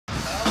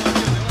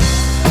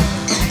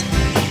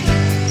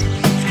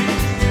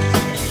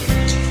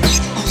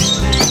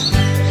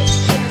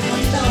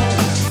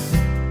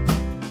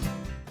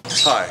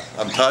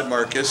I'm Todd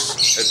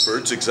Marcus at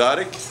Birds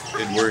Exotic,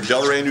 and we're in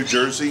Delray, New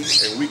Jersey,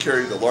 and we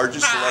carry the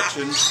largest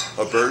selection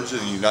of birds in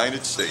the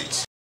United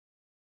States.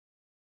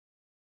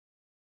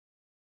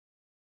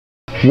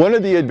 One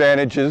of the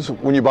advantages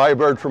when you buy a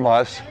bird from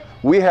us,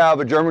 we have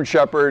a German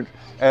Shepherd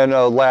and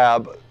a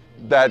Lab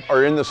that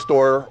are in the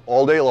store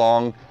all day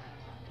long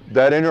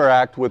that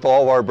interact with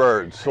all of our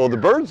birds. So the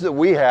birds that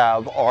we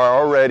have are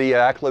already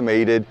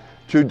acclimated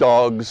to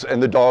dogs,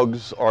 and the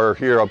dogs are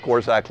here, of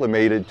course,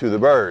 acclimated to the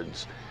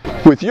birds.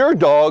 With your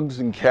dogs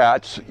and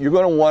cats, you're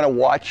going to want to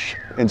watch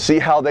and see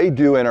how they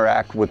do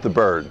interact with the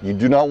bird. You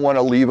do not want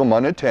to leave them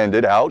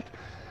unattended out,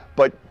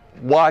 but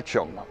watch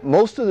them.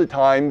 Most of the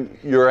time,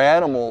 your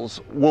animals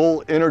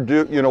will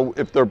introduce,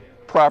 if they're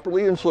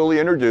properly and slowly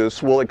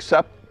introduced, will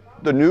accept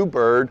the new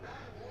bird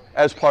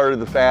as part of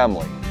the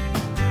family.